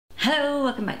Hello,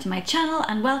 welcome back to my channel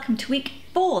and welcome to week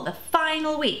 4, the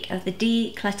final week of the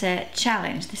Declutter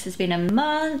Challenge. This has been a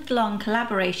month-long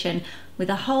collaboration with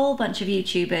a whole bunch of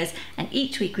YouTubers, and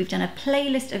each week we've done a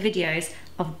playlist of videos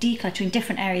of decluttering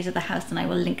different areas of the house, and I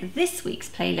will link this week's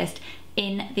playlist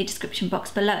in the description box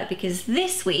below, because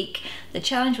this week the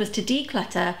challenge was to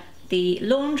declutter the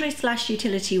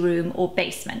laundry/utility room or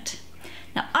basement.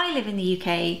 Now, I live in the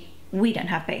UK. We don't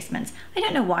have basements. I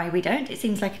don't know why we don't. It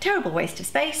seems like a terrible waste of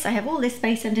space. I have all this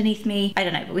space underneath me. I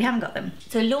don't know, but we haven't got them.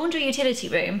 So laundry utility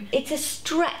room, it's a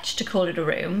stretch to call it a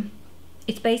room.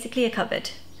 It's basically a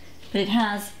cupboard, but it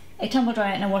has a tumble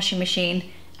dryer and a washing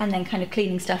machine and then kind of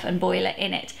cleaning stuff and boiler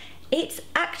in it. It's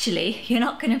actually, you're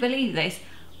not gonna believe this,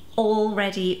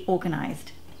 already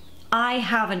organised. I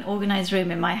have an organised room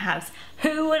in my house.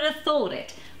 Who would have thought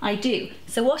it? I do.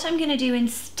 So what I'm gonna do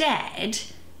instead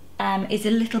is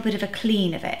a little bit of a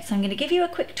clean of it. So I'm going to give you a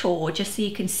quick tour just so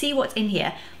you can see what's in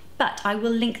here, but I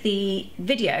will link the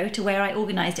video to where I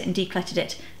organised it and decluttered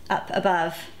it up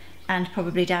above and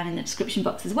probably down in the description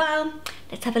box as well.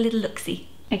 Let's have a little look-see.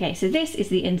 Okay, so this is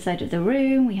the inside of the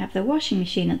room. We have the washing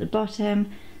machine at the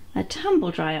bottom, a tumble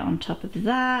dryer on top of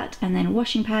that, and then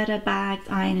washing powder, bags,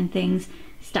 iron and things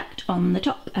stacked on the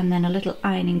top, and then a little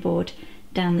ironing board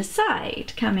down the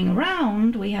side. Coming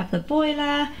around, we have the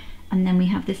boiler, and then we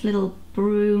have this little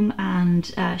broom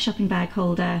and shopping bag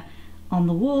holder on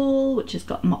the wall, which has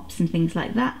got mops and things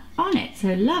like that on it.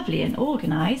 So lovely and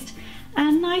organised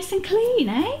and nice and clean,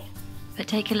 eh? But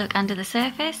take a look under the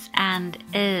surface and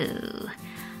oh.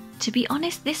 To be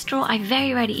honest, this drawer I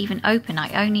very rarely even open.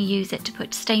 I only use it to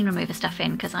put stain remover stuff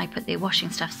in because I put the washing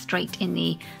stuff straight in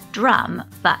the drum,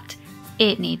 but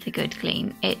it needs a good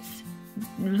clean. It's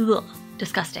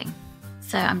disgusting.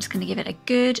 So I'm just going to give it a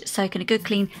good soak and a good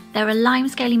clean. There are lime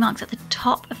scaly marks at the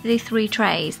top of the 3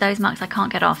 trays. Those marks I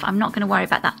can't get off. I'm not going to worry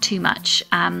about that too much.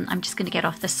 I'm just going to get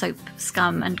off the soap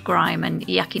scum and grime and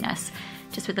yuckiness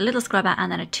just with a little scrubber and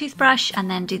then a toothbrush,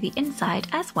 and then do the inside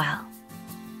as well.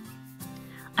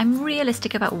 I'm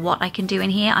realistic about what I can do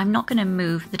in here. I'm not going to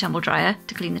move the tumble dryer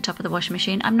to clean the top of the washing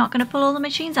machine. I'm not going to pull all the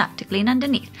machines out to clean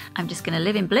underneath. I'm just going to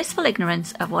live in blissful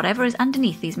ignorance of whatever is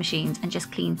underneath these machines and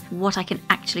just clean what I can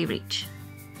actually reach.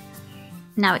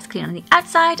 Now it's clean on the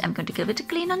outside, I'm going to give it a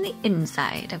clean on the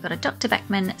inside. I've got a Dr.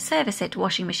 Beckman Service It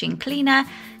washing machine cleaner.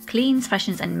 Cleans,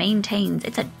 freshens and maintains.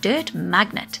 It's a dirt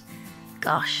magnet.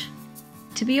 Gosh.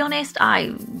 To be honest,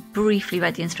 I briefly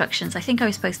read the instructions. I think I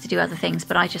was supposed to do other things,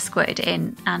 but I just squirted it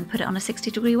in and put it on a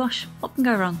 60-degree wash. What can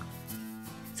go wrong?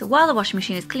 So while the washing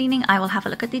machine is cleaning, I will have a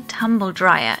look at the tumble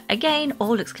dryer. Again,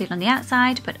 all looks clean on the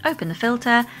outside, but open the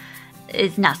filter.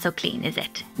 It's not so clean, is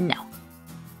it? No.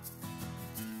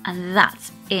 And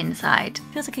that's inside.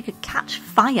 Feels like it could catch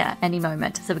fire any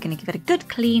moment, so we're going to give it a good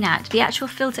clean out. The actual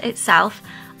filter itself,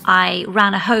 I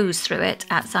ran a hose through it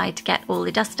outside to get all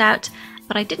the dust out,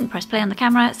 but I didn't press play on the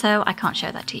camera, so I can't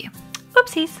show that to you.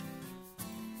 Whoopsies!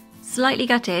 Slightly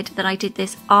gutted that I did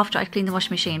this after I cleaned the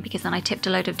washing machine, because then I tipped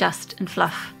a load of dust and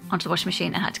fluff onto the washing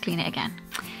machine and had to clean it again.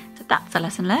 So that's a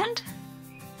lesson learned.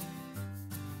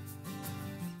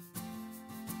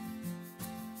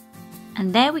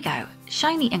 And there we go,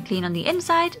 shiny and clean on the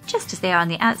inside, just as they are on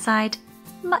the outside,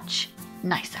 much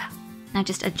nicer. Now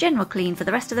just a general clean for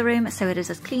the rest of the room, so it is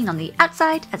as clean on the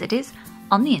outside as it is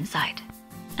on the inside.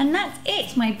 And that's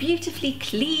it, my beautifully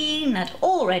clean and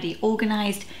already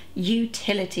organised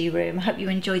utility room. I hope you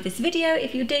enjoyed this video.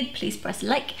 If you did, please press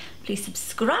like, please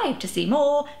subscribe to see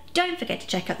more. Don't forget to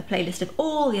check out the playlist of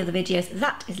all the other videos,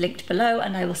 that is linked below,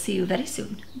 and I will see you very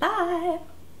soon. Bye!